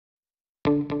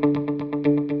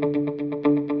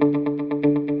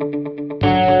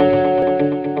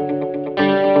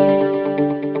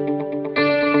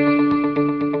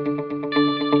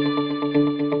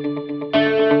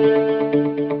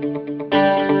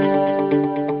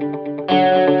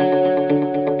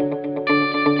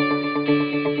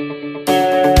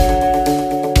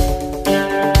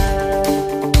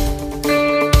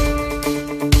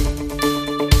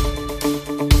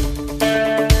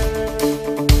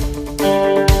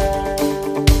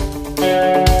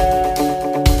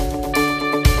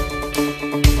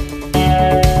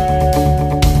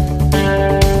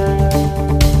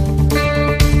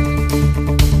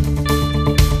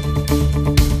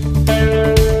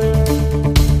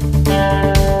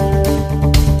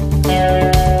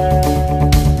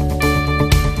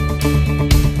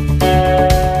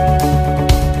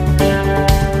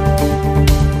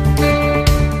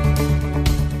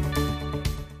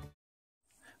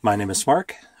My name is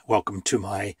Mark. Welcome to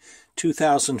my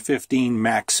 2015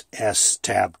 Max S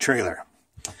Tab trailer.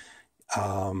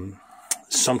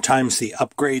 Sometimes the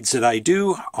upgrades that I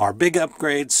do are big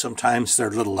upgrades, sometimes they're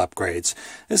little upgrades.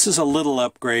 This is a little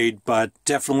upgrade, but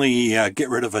definitely get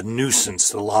rid of a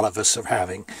nuisance that a lot of us are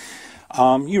having.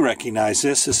 You recognize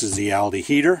this. This is the Alde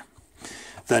Heater.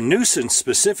 The nuisance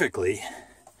specifically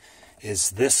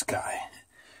is this guy.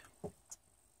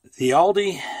 The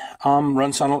Alde can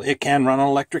run on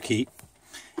electric heat,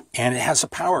 and it has a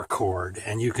power cord,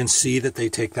 and you can see that they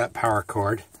take that power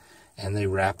cord and they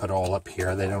wrap it all up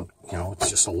here. They don't, it's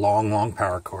just a long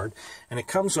power cord, and it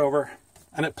comes over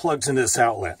and it plugs into this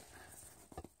outlet.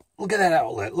 Look at that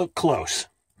outlet. Look close.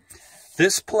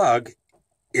 This plug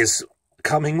is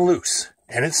coming loose,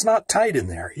 and it's not tight in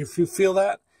there. If you feel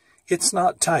that, it's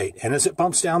not tight, and as it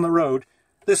bumps down the road,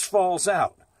 this falls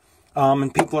out.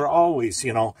 And people are always,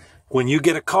 when you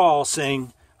get a call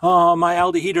saying, oh, my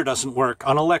Alde heater doesn't work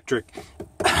on electric,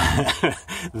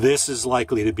 this is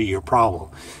likely to be your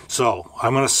problem. So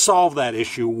I'm going to solve that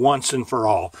issue once and for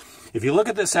all. If you look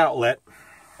at this outlet,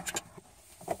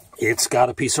 it's got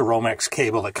a piece of Romex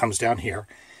cable that comes down here,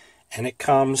 and it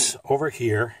comes over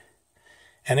here,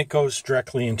 and it goes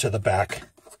directly into the back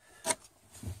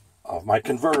of my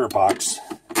converter box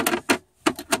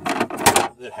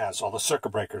that has all the circuit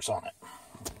breakers on it.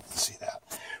 Let's see that.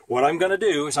 What I'm going to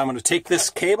do is I'm going to take this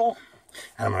cable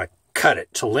and I'm going to cut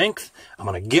it to length. I'm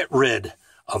going to get rid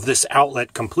of this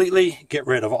outlet completely, get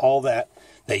rid of all that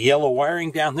yellow wiring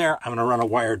down there. I'm going to run a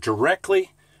wire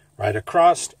directly right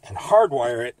across and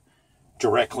hardwire it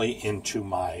directly into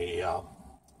my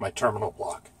my terminal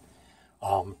block.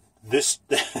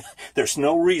 There's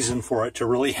no reason for it to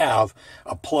really have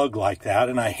a plug like that,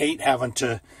 and I hate having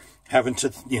to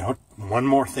one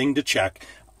more thing to check.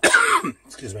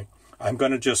 Excuse me. I'm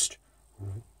going to just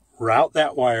route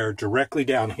that wire directly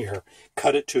down here,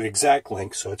 cut it to exact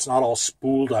length so it's not all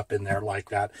spooled up in there like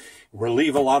that.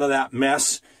 Relieve a lot of that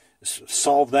mess,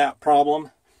 solve that problem,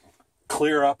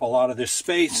 clear up a lot of this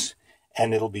space,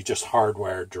 and it'll be just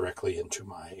hardwired directly into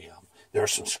my... there are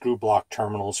some screw block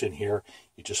terminals in here.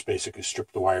 You just basically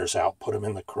strip the wires out, put them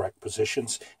in the correct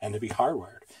positions, and they'll be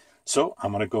hardwired. So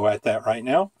I'm going to go at that right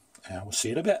now, and we'll see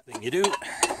you in a bit. Thing you do,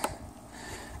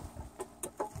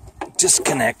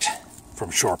 disconnect from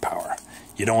shore power.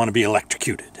 You don't want to be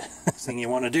electrocuted. Thing you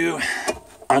want to do,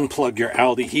 unplug your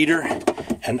Alde heater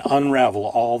and unravel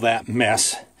all that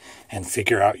mess and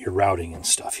figure out your routing and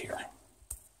stuff here.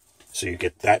 So you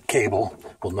get that cable,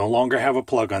 will no longer have a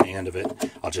plug on the end of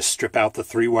it. I'll just strip out the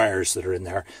 3 wires that are in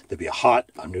there. There'll be a hot,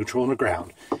 a neutral, and a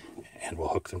ground, and we'll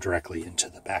hook them directly into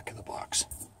the back of the box.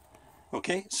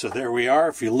 Okay, so there we are.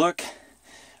 If you look,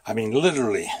 I mean,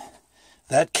 literally,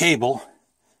 that cable,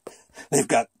 they've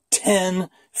got 10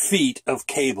 feet of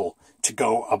cable to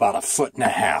go about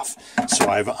 1.5 feet. So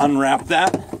I've unwrapped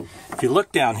that. If you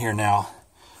look down here now,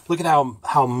 look at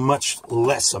how much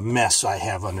less a mess I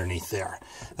have underneath there.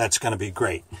 That's going to be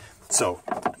great. So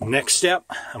next step,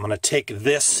 I'm going to take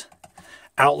this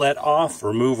outlet off,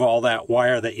 remove all that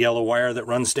wire, that yellow wire that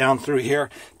runs down through here,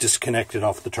 disconnect it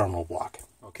off the terminal block.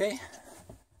 Okay.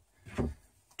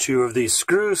 2 of these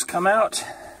screws come out,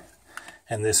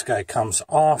 and this guy comes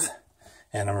off,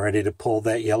 and I'm ready to pull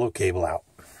that yellow cable out.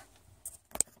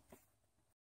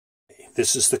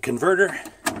 This is the converter,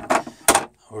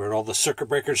 where all the circuit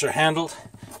breakers are handled.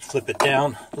 Flip it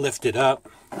down, lift it up,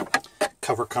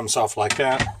 cover comes off like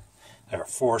that. There are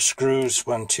 4 screws,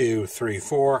 1, 2, 3,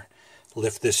 4.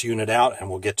 Lift this unit out and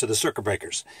we'll get to the circuit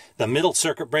breakers. The middle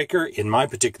circuit breaker in my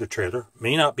particular trailer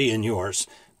may not be in yours,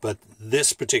 but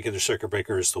this particular circuit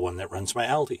breaker is the one that runs my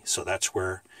Alde. So that's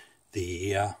where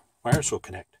the wires will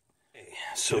connect. Okay,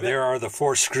 so there are the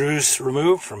 4 screws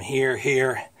removed from here,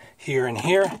 here, here, and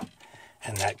here.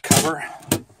 And that cover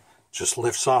just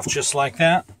lifts off just like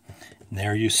that. And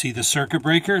there you see the circuit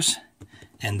breakers.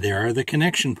 And there are the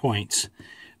connection points.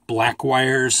 Black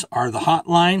wires are the hot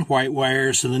line, white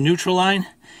wires are the neutral line,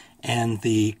 and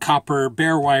the copper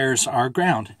bare wires are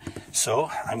ground. So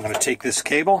I'm going to take this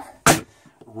cable,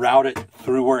 route it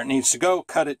through where it needs to go,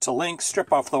 cut it to length,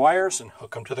 strip off the wires, and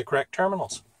hook them to the correct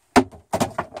terminals.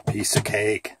 Piece of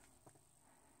cake.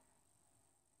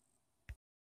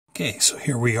 Okay, so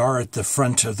here we are at the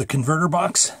front of the converter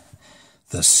box.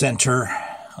 The center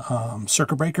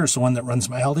circuit breaker is the one that runs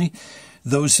my Alde.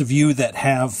 Those of you that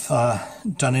have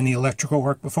done any electrical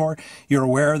work before, you're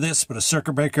aware of this, but a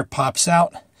circuit breaker pops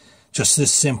out just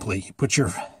this simply. You put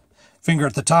your finger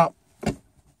at the top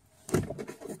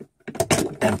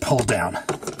and pull down.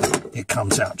 It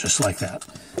comes out just like that.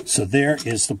 So there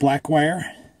is the black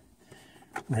wire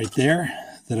right there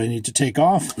that I need to take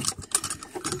off.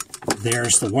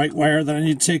 there's the white wire that I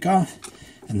need to take off,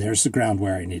 and there's the ground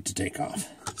wire I need to take off.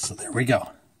 So there we go.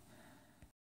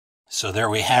 So there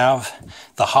we have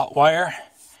the hot wire,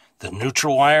 the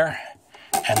neutral wire,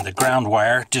 and the ground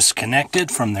wire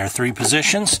disconnected from their 3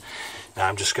 positions. Now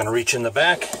I'm just going to reach in the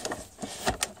back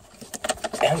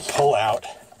and pull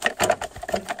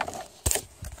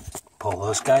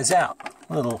those guys out.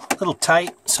 A little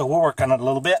tight, so we'll work on it a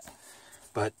little bit,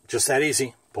 but just that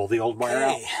easy. Pull the old wire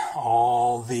out.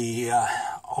 All the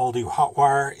Alde hot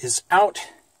wire is out.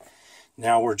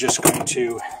 Now we're just going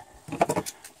to,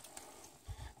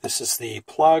 this is the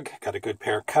plug. Got a good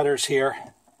pair of cutters here.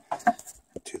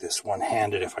 Do this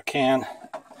one-handed if I can.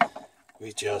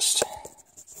 We just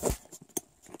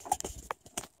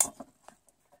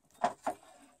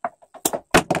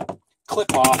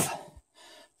clip off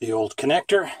the old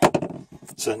connector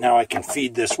so that now I can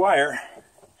feed this wire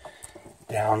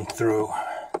down through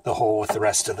the hole with the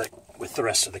rest of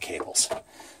the cables.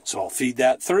 So I'll feed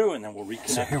that through and then we'll reconnect.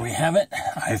 So here we have it.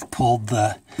 I've pulled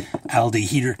the Alde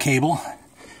heater cable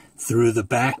through the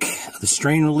back of the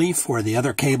strain relief where the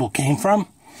other cable came from.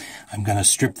 I'm going to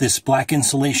strip this black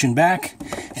insulation back,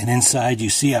 and inside you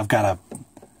see I've got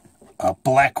a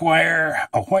black wire,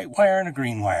 a white wire, and a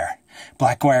green wire.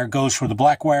 Black wire goes where the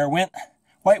black wire went.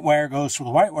 White wire goes where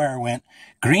the white wire went.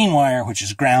 Green wire, which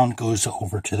is ground, goes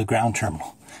over to the ground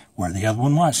terminal where the other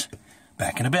one was.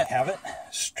 Back in a bit. Have it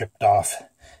stripped off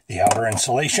the outer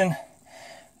insulation.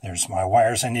 There's my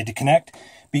wires I need to connect.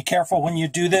 Be careful when you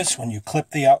do this, when you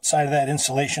clip the outside of that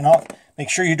insulation off, make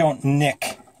sure you don't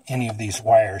nick any of these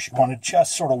wires. You want to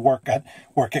just sort of work it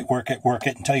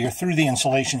until you're through the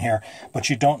insulation here, but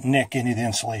you don't nick any of the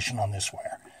insulation on this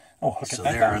wire. Oh, so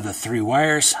there are the 3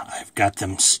 wires. I've got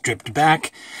them stripped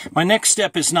back. My next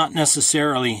step is not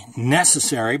necessarily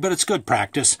necessary, but it's good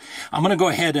practice. I'm going to go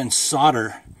ahead and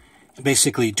solder,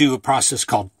 basically do a process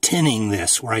called tinning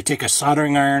this, where I take a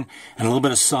soldering iron and a little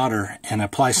bit of solder and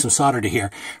apply some solder to here.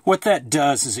 What that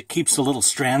does is it keeps the little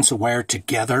strands of wire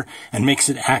together and makes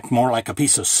it act more like a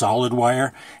piece of solid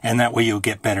wire, and that way you'll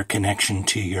get better connection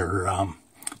to your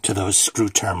to those screw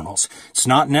terminals. It's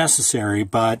not necessary,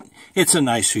 but it's a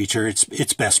nice feature.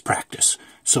 It's best practice.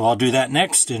 So I'll do that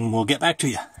next and we'll get back to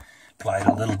you. Applied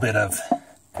a little bit of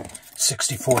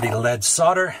 6040 lead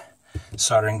solder,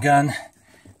 soldering gun.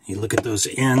 You look at those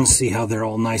ends, see how they're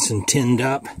all nice and tinned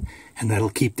up, and that'll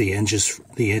keep the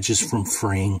edges from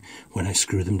fraying when I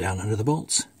screw them down under the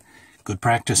bolts. Good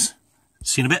practice.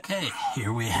 See you in a bit. Okay,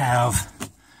 here we have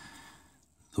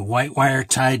the white wire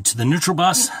tied to the neutral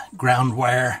bus, ground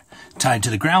wire tied to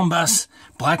the ground bus,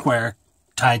 black wire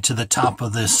tied to the top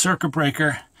of the circuit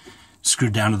breaker,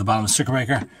 screwed down to the bottom of the circuit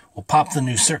breaker. We'll pop the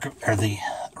new circuit, or the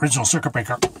original circuit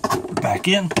breaker, back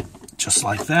in, just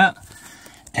like that.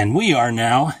 And we are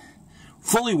now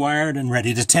fully wired and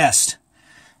ready to test.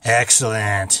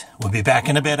 Excellent. We'll be back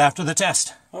in a bit after the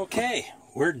test. Okay,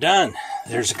 we're done.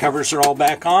 There's the covers are all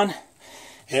back on.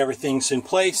 Everything's in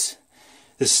place.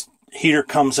 This heater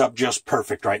comes up just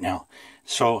perfect right now.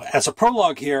 So as a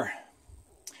prologue here,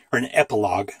 or an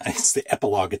epilogue, it's the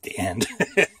epilogue at the end.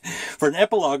 For an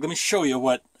epilogue, let me show you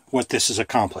what this has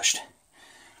accomplished.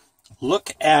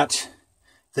 Look at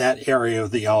that area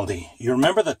of the Alde. You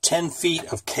remember the 10 feet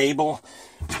of cable?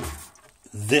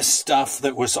 This stuff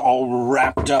that was all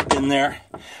wrapped up in there?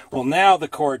 Well, now the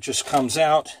cord just comes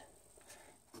out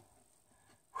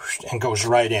and goes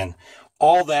right in.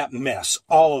 All that mess,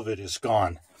 all of it is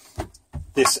gone.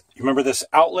 This, you remember this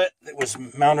outlet that was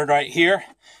mounted right here?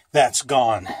 That's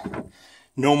gone.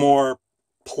 No more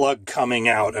plug coming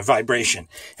out, a vibration.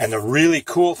 And the really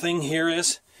cool thing here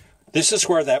is, this is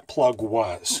where that plug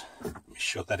was. Let me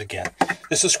show that again.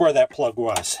 This is where that plug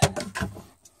was.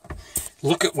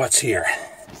 Look at what's here.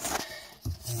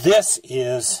 This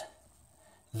is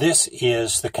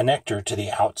the connector to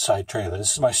the outside trailer.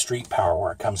 This is my street power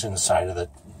where it comes in the side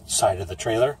of the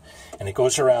trailer, and it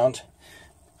goes around,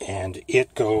 and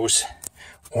it goes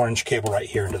orange cable right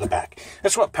here into the back.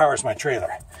 That's what powers my trailer.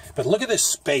 But look at this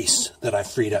space that I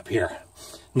freed up here.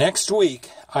 Next week,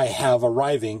 I have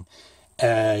arriving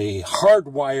a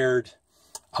hardwired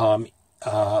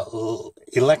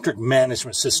electric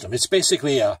management system. It's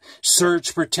basically a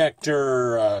surge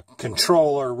protector, a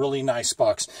controller, really nice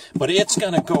box. But it's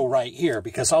going to go right here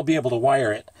because I'll be able to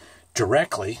wire it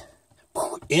directly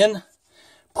in,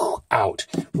 out.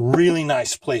 Really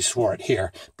nice place for it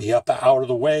here. Be up out of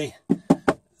the way.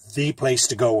 The place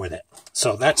to go with it.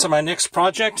 So that's my next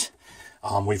project.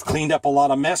 We've cleaned up a lot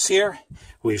of mess here.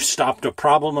 We've stopped a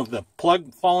problem of the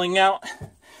plug falling out.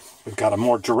 We've got a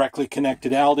more directly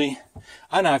connected Alde,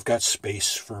 and I've got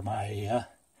space for my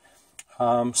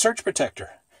surge protector.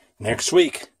 Next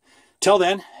week, Till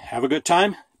then, have a good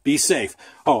time. Be safe.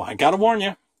 Oh, I got to warn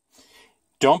you.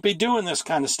 Don't be doing this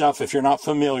kind of stuff if you're not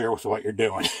familiar with what you're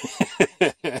doing.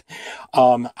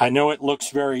 I know it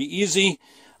looks very easy,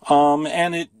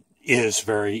 and it is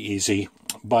very easy.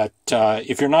 But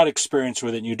if you're not experienced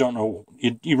with it and you don't know,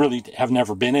 you really have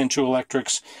never been into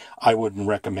electrics, I wouldn't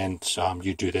recommend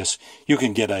you do this. You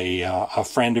can get a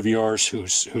friend of yours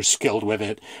who's skilled with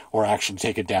it, or actually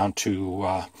take it down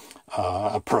to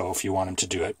a pro if you want him to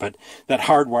do it. But that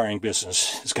hardwiring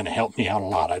business is going to help me out a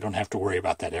lot. I don't have to worry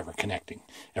about that ever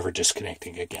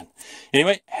disconnecting again.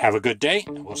 Anyway, have a good day,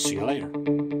 and we'll see you later.